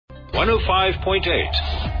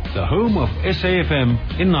105.8, the home of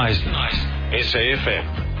SAFM in Iceland.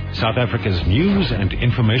 SAFM, South Africa's news and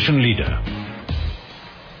information leader.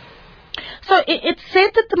 So it's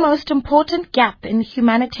said that the most important gap in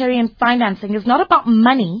humanitarian financing is not about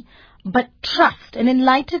money, but trust. And in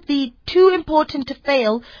light of the too important to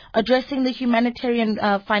fail addressing the humanitarian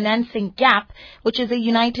financing gap, which is a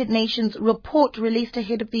United Nations report released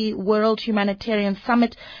ahead of the World Humanitarian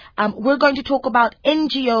Summit, we're going to talk about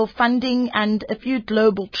NGO funding and a few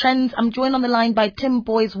global trends. I'm joined on the line by Tim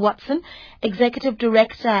Boyes-Watson, Executive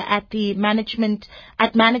Director at Management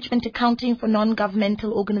Accounting for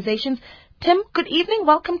Non-Governmental Organisations. Tim, good evening.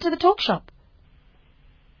 Welcome to the Talk Shop.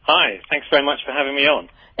 Hi. Thanks very much for having me on.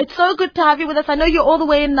 It's so good to have you with us. I know you're all the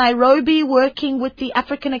way in Nairobi working with the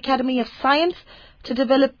African Academy of Science to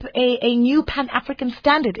develop a new Pan-African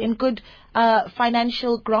standard in good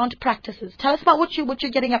financial grant practices. Tell us about what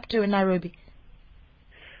you're getting up to in Nairobi.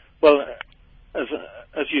 Well, as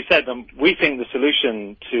you said, we think the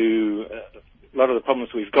solution to a lot of the problems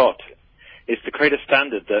we've got is to create a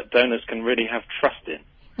standard that donors can really have trust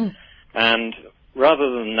in. And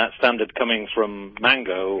rather than that standard coming from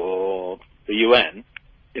Mango or the UN,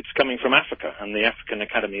 it's coming from Africa and the African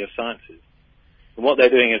Academy of Sciences. And what they're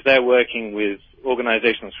doing is they're working with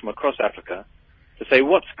organizations from across Africa to say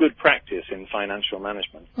what's good practice in financial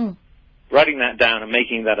management, writing that down and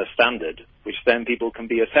making that a standard, which then people can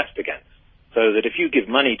be assessed against. So that if you give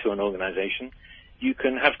money to an organization, you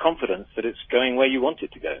can have confidence that it's going where you want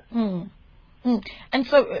it to go. And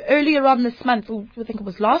so earlier on this month, I think it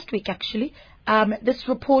was last week actually, this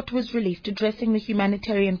report was released addressing the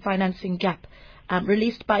humanitarian financing gap,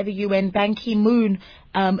 released by the UN. Ban Ki-moon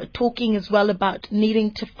talking as well about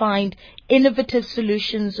needing to find innovative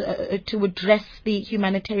solutions to address the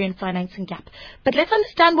humanitarian financing gap. But let's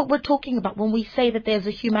understand what we're talking about when we say that there's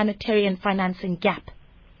a humanitarian financing gap.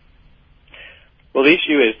 Well, the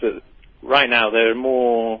issue is that right now there are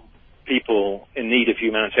more people in need of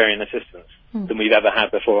humanitarian assistance than we've ever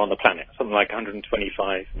had before on the planet, something like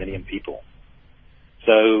 125 million people.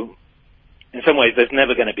 So in some ways there's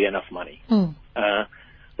never going to be enough money.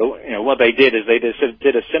 But what they did is they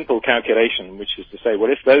did a simple calculation, which is to say,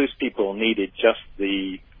 well, if those people needed just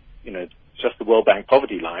the World Bank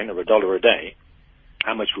poverty line, or $1 a day,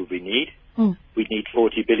 how much would we need? We'd need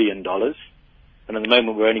 $40 billion. And at the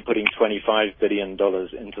moment we're only putting $25 billion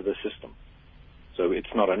into the system. So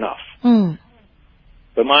it's not enough.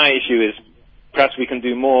 But my issue is perhaps we can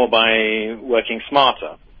do more by working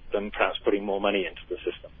smarter than perhaps putting more money into the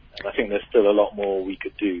system. And I think there's still a lot more we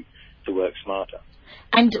could do to work smarter.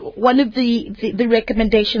 And one of the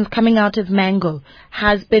recommendations coming out of Mango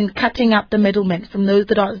has been cutting out the middlemen from those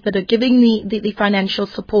that are giving the financial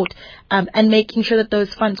support, and making sure that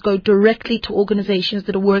those funds go directly to organizations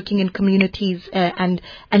that are working in communities and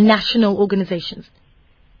national organizations.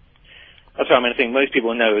 That's right. I think most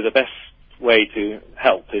people know the best way to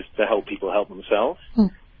help is to help people help themselves.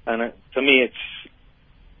 And for me,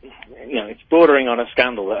 it's bordering on a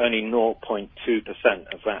scandal that only 0.2%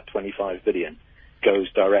 of that 25 billion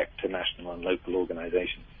goes direct to national and local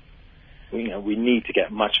organizations. We need to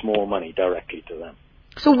get much more money directly to them.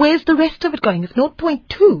 So where's the rest of it going? If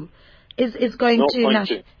 0.2 is going to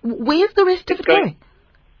national, where's the rest of it going?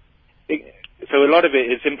 So a lot of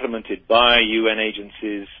it is implemented by UN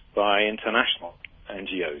agencies, by international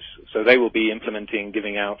NGOs. So they will be implementing,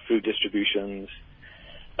 giving out food distributions,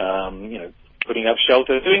 putting up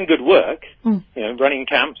shelter, doing good work. Running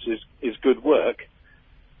camps is good work.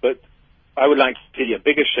 But I would like to see a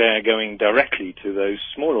bigger share going directly to those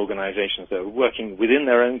small organizations that are working within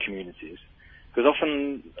their own communities, because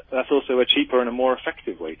often that's also a cheaper and a more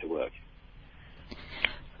effective way to work.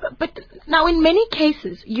 But now, in many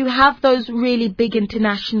cases, you have those really big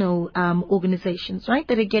international organizations, right,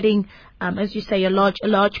 that are getting, as you say, a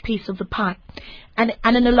large piece of the pie. And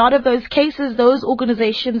in a lot of those cases, those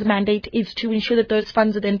organizations' mandate is to ensure that those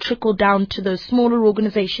funds are then trickled down to those smaller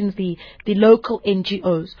organizations, the local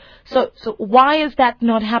NGOs. So why is that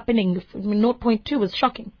not happening? 0.2 is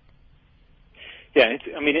shocking. Yeah, it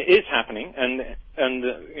is happening, and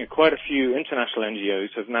quite a few international NGOs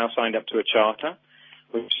have now signed up to a charter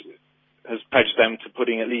which has pledged them to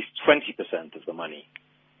putting at least 20% of the money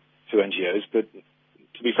to NGOs. But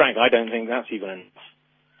to be frank, I don't think that's even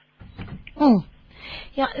enough.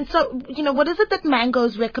 Yeah, and so, what is it that Mango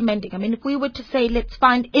is recommending? If we were to say, let's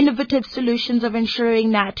find innovative solutions of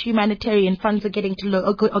ensuring that humanitarian funds are getting to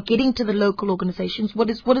the local organizations, what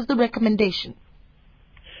is the recommendation?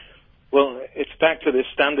 Well, it's back to this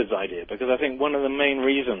standards idea, because I think one of the main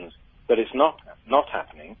reasons that it's not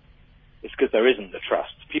happening is because there isn't the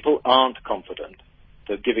trust. People aren't confident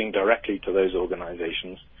that giving directly to those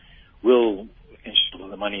organizations will ensure that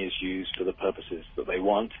the money is used for the purposes that they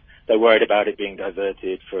want. They're worried about it being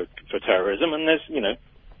diverted for terrorism, and there's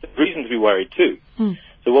reason to be worried too.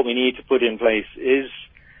 So what we need to put in place is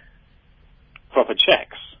proper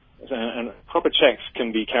checks. And proper checks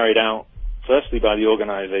can be carried out firstly by the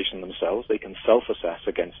organization themselves. They can self-assess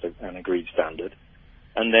against an agreed standard.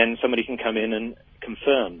 And then somebody can come in and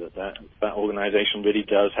confirm that organization really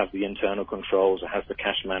does have the internal controls, it has the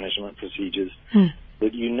cash management procedures,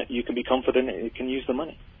 that you can be confident it can use the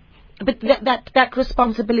money. But that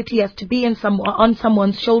responsibility has to be on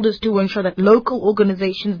someone's shoulders to ensure that local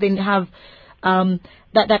organizations then have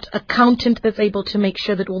that accountant that's able to make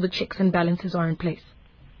sure that all the checks and balances are in place.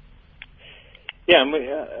 Yeah,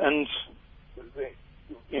 and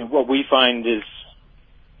what we find is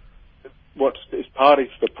what is part of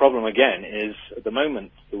the problem again is at the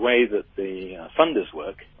moment the way that the funders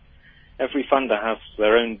work. Every funder has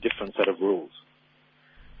their own different set of rules.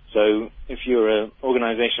 So if you're an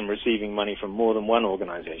organization receiving money from more than one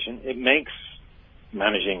organization, it makes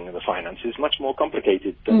managing the finances much more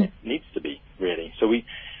complicated than it needs to be, really. So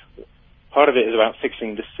part of it is about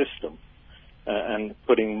fixing the system and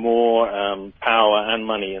putting more power and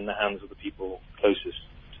money in the hands of the people closest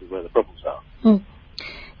to where the problems are.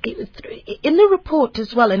 In the report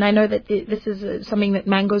as well, and I know that this is something that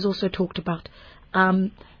Mango's also talked about,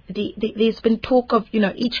 there's been talk of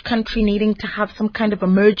each country needing to have some kind of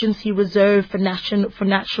emergency reserve for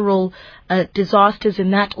natural disasters,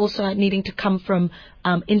 and that also needing to come from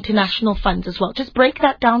international funds as well. Just break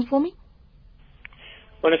that down for me.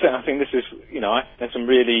 Well, I think this is there's some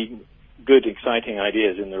really good, exciting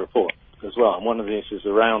ideas in the report as well, and one of these is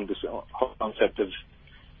around this whole concept of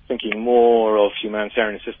thinking more of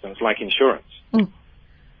humanitarian assistance like insurance.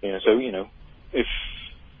 If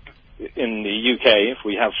in the UK, if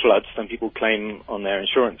we have floods, then people claim on their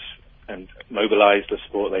insurance and mobilize the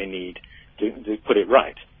support they need to put it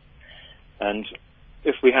right. And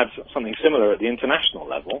if we had something similar at the international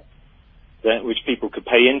level, which people could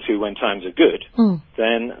pay into when times are good,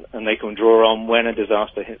 and they can draw on when a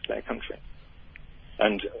disaster hits their country.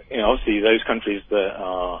 And obviously those countries that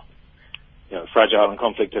are fragile and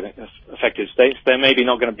conflict-affected states, they're maybe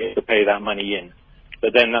not going to be able to pay that money in.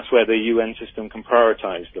 But then that's where the UN system can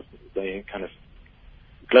prioritize the kind of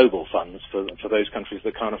global funds for those countries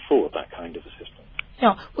that can't afford that kind of assistance.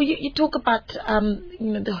 Yeah, well, you talk about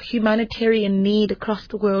the humanitarian need across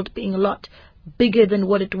the world being a lot bigger than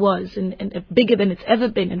what it was, and bigger than it's ever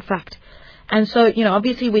been, in fact. And so,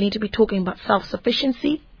 obviously we need to be talking about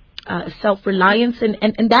self-sufficiency, self-reliance,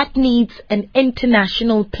 and that needs an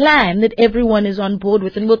international plan that everyone is on board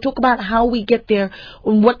with. And we'll talk about how we get there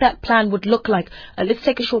and what that plan would look like. Let's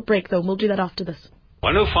take a short break, though, and we'll do that after this.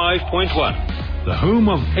 105.1, the home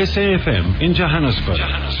of SAFM in Johannesburg.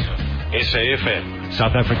 SAFM,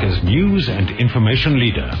 South Africa's news and information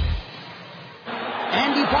leader.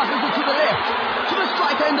 And he passes it to the left, to the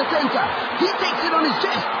striker in the center. He takes it on his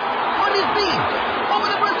chest, on his knee, over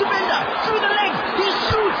the first defender, through the legs. He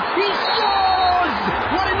shoots, he scores!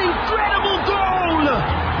 What an incredible goal!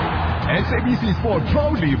 SABC Sport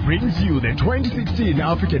proudly brings you the 2016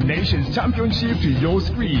 African Nations Championship to your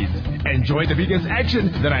screens. Enjoy the biggest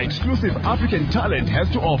action that our exclusive African talent has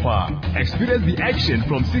to offer. Experience the action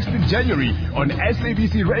from 16th January on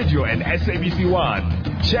SABC Radio and SABC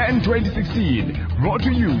One. Chan 2016, brought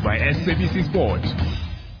to you by SABC Sport.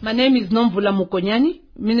 My name is Nomvula Mukonyani,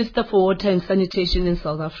 Minister for Water and Sanitation in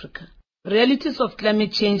South Africa. Realities of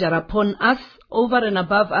climate change are upon us, over and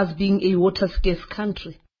above us being a water-scarce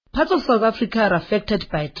country. Parts of South Africa are affected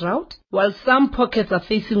by drought, while some pockets are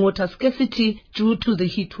facing water scarcity due to the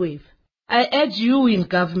heat wave. I urge you in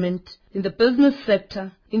government, in the business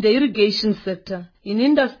sector, in the irrigation sector, in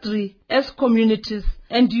industry, as communities,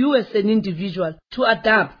 and you as an individual, to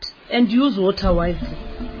adapt and use water wisely.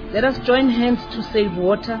 Let us join hands to save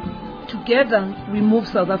water. Together, we move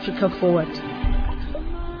South Africa forward.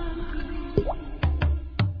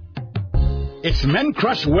 It's Men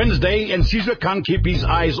Crush Wednesday, and Caesar can't keep his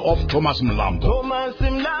eyes off Thomas Mlambo.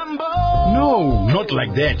 No, not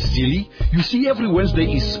like that, silly. You see, every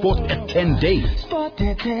Wednesday is Sport at 10 days.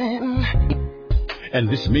 And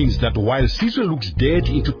this means that while Caesar looks dead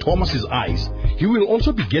into Thomas's eyes, he will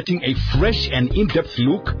also be getting a fresh and in-depth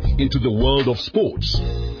look into the world of sports.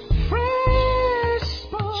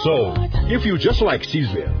 So, if you just like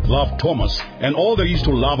Caesar, love Thomas, and all there is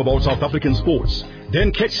to love about South African sports,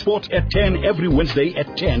 then catch Sport at 10 every Wednesday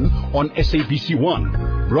at 10 on SABC One.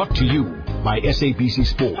 Brought to you by SABC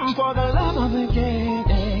Sport.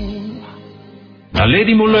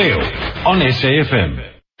 Naledi Moleo on SAFM.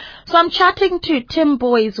 So I'm chatting to Tim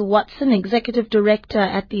Boyes-Watson, Executive Director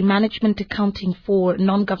at the Management Accounting for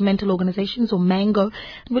Non-Governmental Organisations, or MANGO.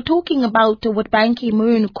 And we're talking about what Ban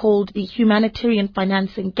Ki-moon called the Humanitarian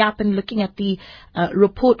Financing Gap, and looking at the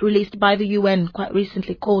report released by the UN quite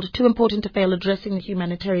recently called Too Important to Fail, Addressing the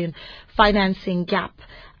Humanitarian Financing Gap.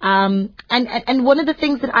 And one of the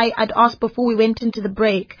things that I'd asked before we went into the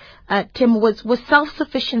break, Tim, was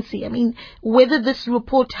self-sufficiency. I mean, whether this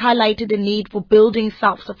report highlighted a need for building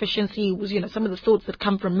self-sufficiency was, some of the thoughts that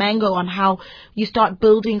come from Mango on how you start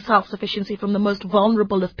building self-sufficiency from the most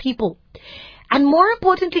vulnerable of people. And more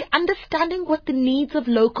importantly, understanding what the needs of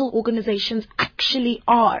local organizations actually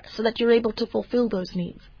are so that you're able to fulfill those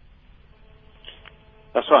needs.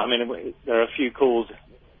 That's right. I mean, there are a few calls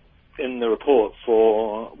in the report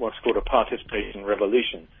for what's called a participation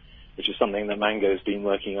revolution, which is something that Mango has been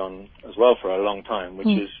working on as well for a long time, which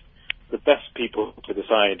is the best people to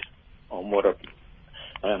decide on what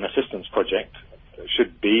an assistance project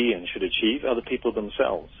should be and should achieve are the people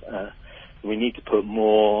themselves. We need to put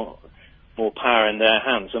more power in their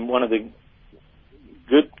hands. And one of the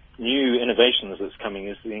good new innovations that's coming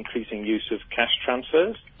is the increasing use of cash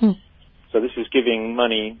transfers. So this is giving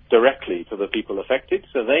money directly to the people affected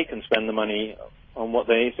so they can spend the money on what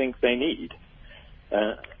they think they need.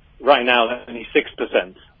 Right now, that's only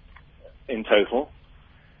 6% in total,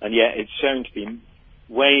 and yet it's shown to be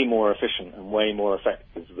way more efficient and way more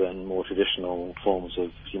effective than more traditional forms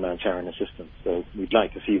of humanitarian assistance. So we'd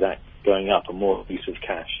like to see that going up and more use of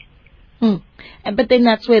cash. But then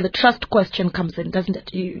that's where the trust question comes in, doesn't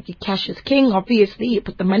it? You cash is king, obviously. You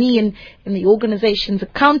put the money in the organization's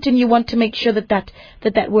account, and you want to make sure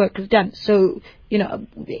that work is done. So,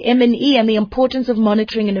 the M&E and the importance of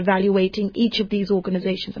monitoring and evaluating each of these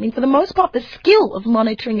organizations. I mean, for the most part, the skill of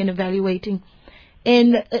monitoring and evaluating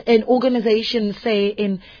in an organization, say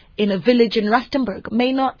in a village in Rustenburg,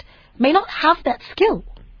 may not have that skill.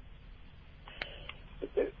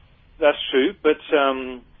 That's true, but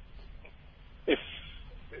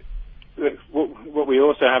what we're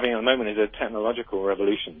also having at the moment is a technological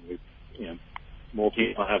revolution. More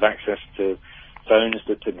people have access to phones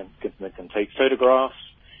that can take photographs,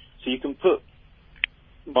 so you can put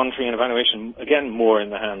monitoring and evaluation again more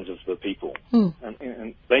in the hands of the people,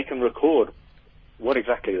 and they can record what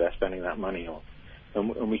exactly they're spending that money on,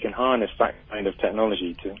 and we can harness that kind of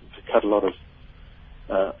technology to cut a lot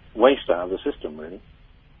of waste out of the system, really.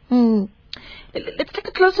 Let's take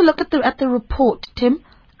a closer look at the report, Tim.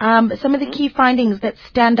 Some of the key findings that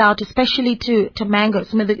stand out, especially to Mango,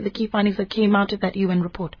 some of the key findings that came out of that UN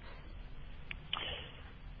report.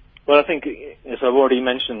 Well, I think, as I've already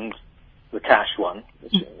mentioned, the cash one,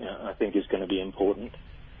 which I think is going to be important,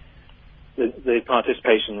 the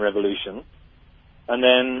participation revolution, and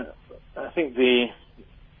then I think the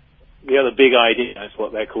other big idea is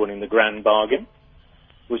what they're calling the grand bargain,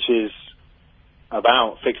 which is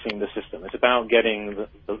about fixing the system. It's about getting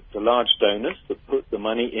the large donors that put the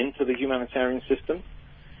money into the humanitarian system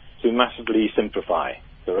to massively simplify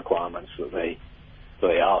the requirements that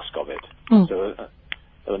they ask of it. So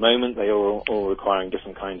at the moment, they are all requiring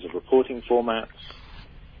different kinds of reporting formats,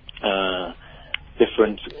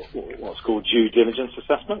 different what's called due diligence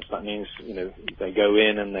assessments. That means, they go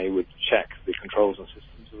in and they would check the controls and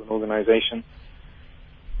systems of an organization.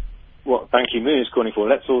 What Ban Ki-moon is calling for,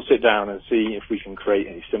 let's all sit down and see if we can create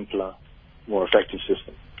a simpler, more effective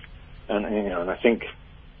system. And I think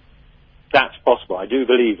that's possible. I do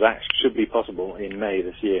believe that should be possible in May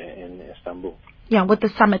this year in Istanbul. Yeah, with the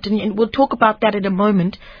summit, and we'll talk about that in a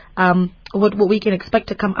moment, what we can expect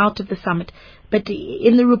to come out of the summit. But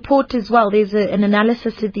in the report as well, there's an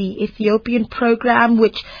analysis of the Ethiopian program,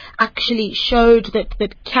 which actually showed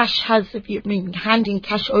that cash handing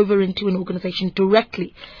cash over into an organization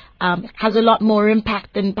directly has a lot more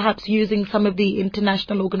impact than perhaps using some of the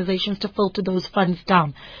international organizations to filter those funds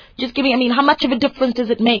down. Just give me, how much of a difference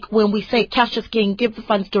does it make when we say cash is king, give the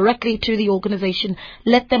funds directly to the organization,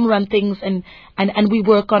 let them run things, and we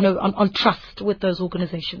work on trust with those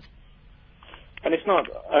organizations? And it's not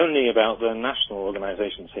only about the national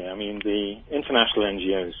organizations here. The international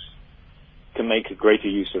NGOs can make a greater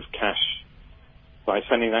use of cash by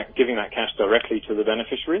giving that cash directly to the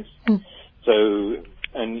beneficiaries. So,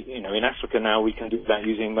 in Africa now we can do that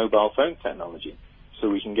using mobile phone technology. So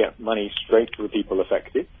we can get money straight to the people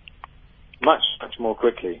affected much, much more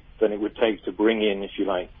quickly than it would take to bring in, if you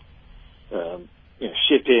like,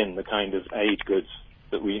 ship in the kind of aid goods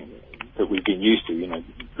that we've been used to,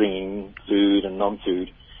 bringing food and non-food.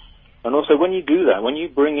 And also when you do that, when you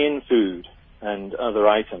bring in food and other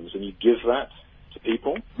items and you give that to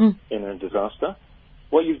people in a disaster,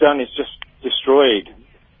 what you've done is just destroyed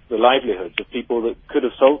the livelihoods of people that could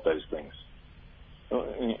have sold those things.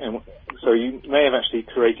 And so you may have actually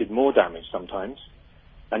created more damage sometimes,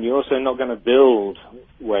 and you're also not going to build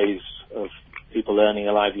ways of people earning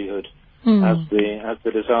a livelihood as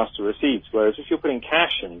the disaster recedes. Whereas if you're putting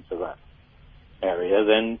cash into that area,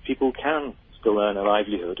 then people can still earn a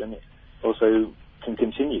livelihood, and it also can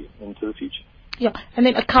continue into the future. Yeah, and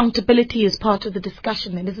then accountability is part of the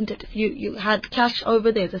discussion then, isn't it? If you had cash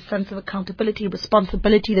over, there's a sense of accountability,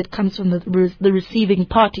 responsibility that comes from the receiving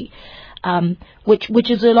party, which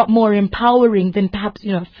is a lot more empowering than perhaps,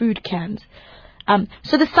 food cans.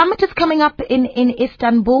 So the summit is coming up in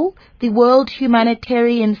Istanbul, the World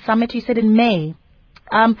Humanitarian Summit, you said in May.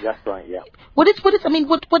 That's right, yeah. What are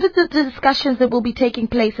the discussions that will be taking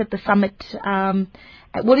place at the summit?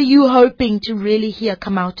 What are you hoping to really hear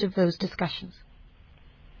come out of those discussions?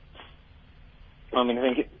 I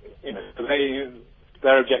think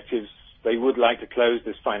their objectives, they would like to close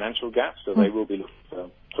this financial gap, so they will be looking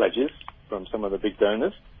for pledges from some of the big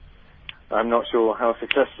donors. I'm not sure how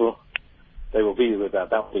successful they will be with that.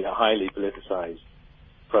 That will be a highly politicized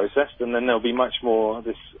process, and then there'll be much more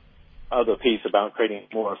this other piece about creating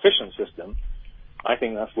a more efficient system. I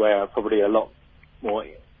think that's where probably a lot more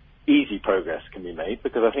easy progress can be made,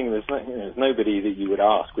 because I think there's nobody that you would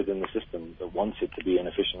ask within the system that wants it to be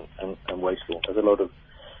inefficient and wasteful. There's a lot of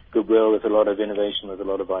goodwill, there's a lot of innovation, there's a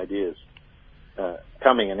lot of ideas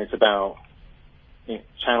coming, and it's about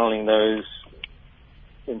channeling those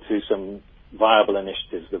into some viable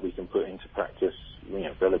initiatives that we can put into practice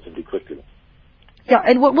relatively quickly. Yeah,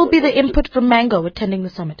 and what will be the input from Mango attending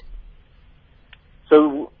the summit?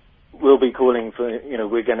 So we'll be calling for,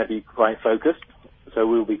 we're going to be quite focused. So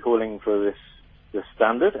we'll be calling for this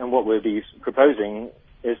standard, and what we'll be proposing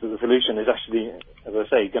is that the solution is actually, as I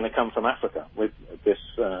say, going to come from Africa with this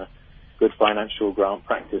good financial grant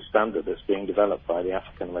practice standard that's being developed by the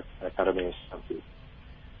African Academy of Sciences.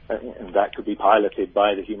 And that could be piloted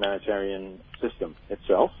by the humanitarian system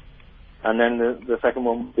itself. And then the second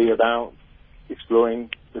one would be about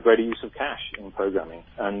exploring the greater use of cash in programming.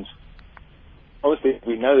 And obviously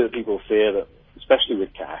we know that people fear that, especially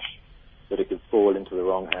with cash, that it could fall into the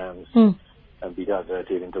wrong hands and be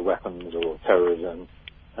diverted into weapons or terrorism.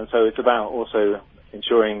 And so it's about also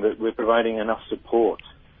ensuring that we're providing enough support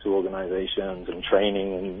to organizations and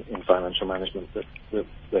training in financial management that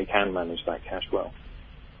they can manage that cash well.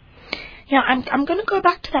 Yeah, I'm going to go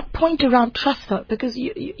back to that point around trust, though, because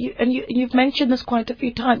you've mentioned this quite a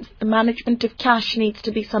few times. The management of cash needs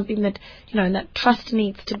to be something that, and that trust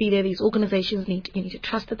needs to be there. These organizations need to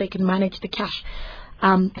trust that they can manage the cash.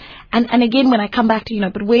 And again, when I come back to,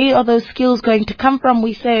 but where are those skills going to come from?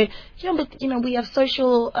 We say, we have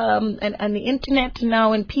social, and the internet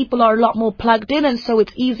now, and people are a lot more plugged in, and so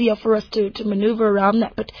it's easier for us to maneuver around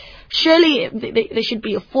that. But surely there should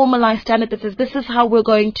be a formalized standard that says this is how we're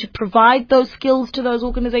going to provide those skills to those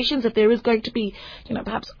organizations, that there is going to be,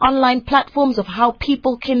 perhaps online platforms of how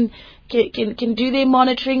people can do their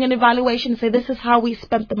monitoring and evaluation, say this is how we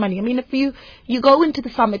spent the money. If you go into the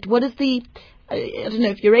summit, what is I don't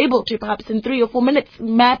know if you're able to, perhaps in 3 or 4 minutes,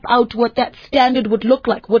 map out what that standard would look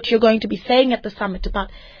like, what you're going to be saying at the summit about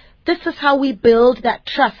this is how we build that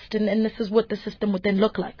trust, and this is what the system would then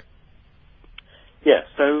look like. Yeah,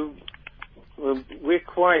 so we're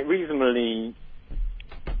quite reasonably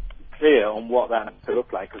clear on what that has to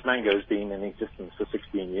look like, because Mango's been in existence for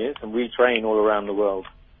 16 years, and we train all around the world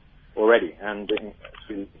already, and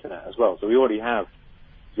through the internet as well. So we already have,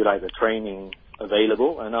 if you like, the training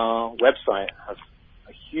available, and our website has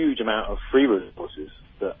a huge amount of free resources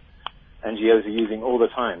that NGOs are using all the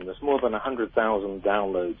time. There's more than 100,000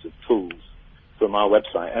 downloads of tools from our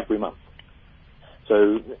website every month.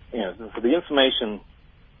 So, for the information,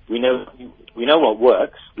 we know what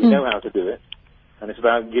works, we know how to do it, and it's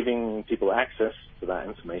about giving people access to that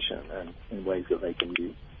information and in ways that they can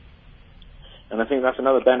use. And I think that's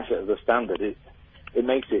another benefit of the standard. It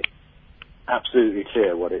makes it absolutely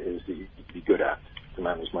clear what it is that you need to be good at to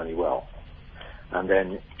manage money well. And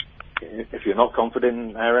then if you're not confident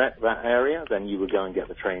in that area, then you would go and get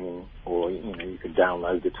the training, or you can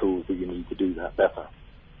download the tools that you need to do that better.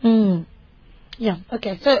 Yeah,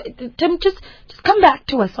 okay. So Tim, just come back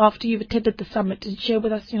to us after you've attended the summit and share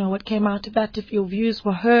with us, what came out of that, if your views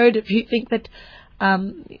were heard, if you think that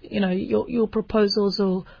your proposals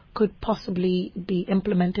could possibly be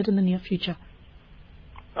implemented in the near future.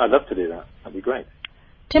 I'd love to do that. That'd be great.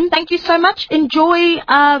 Tim, thank you so much. Enjoy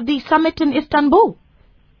the summit in Istanbul.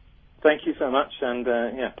 Thank you so much, and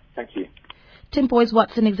thank you. Tim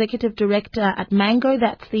Boyes-Watson, Executive Director at Mango.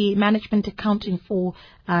 That's the management accounting for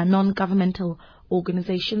non-governmental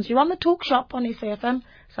organizations. You're on the Talk Shop on SAFM,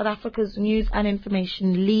 South Africa's news and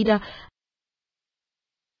information leader.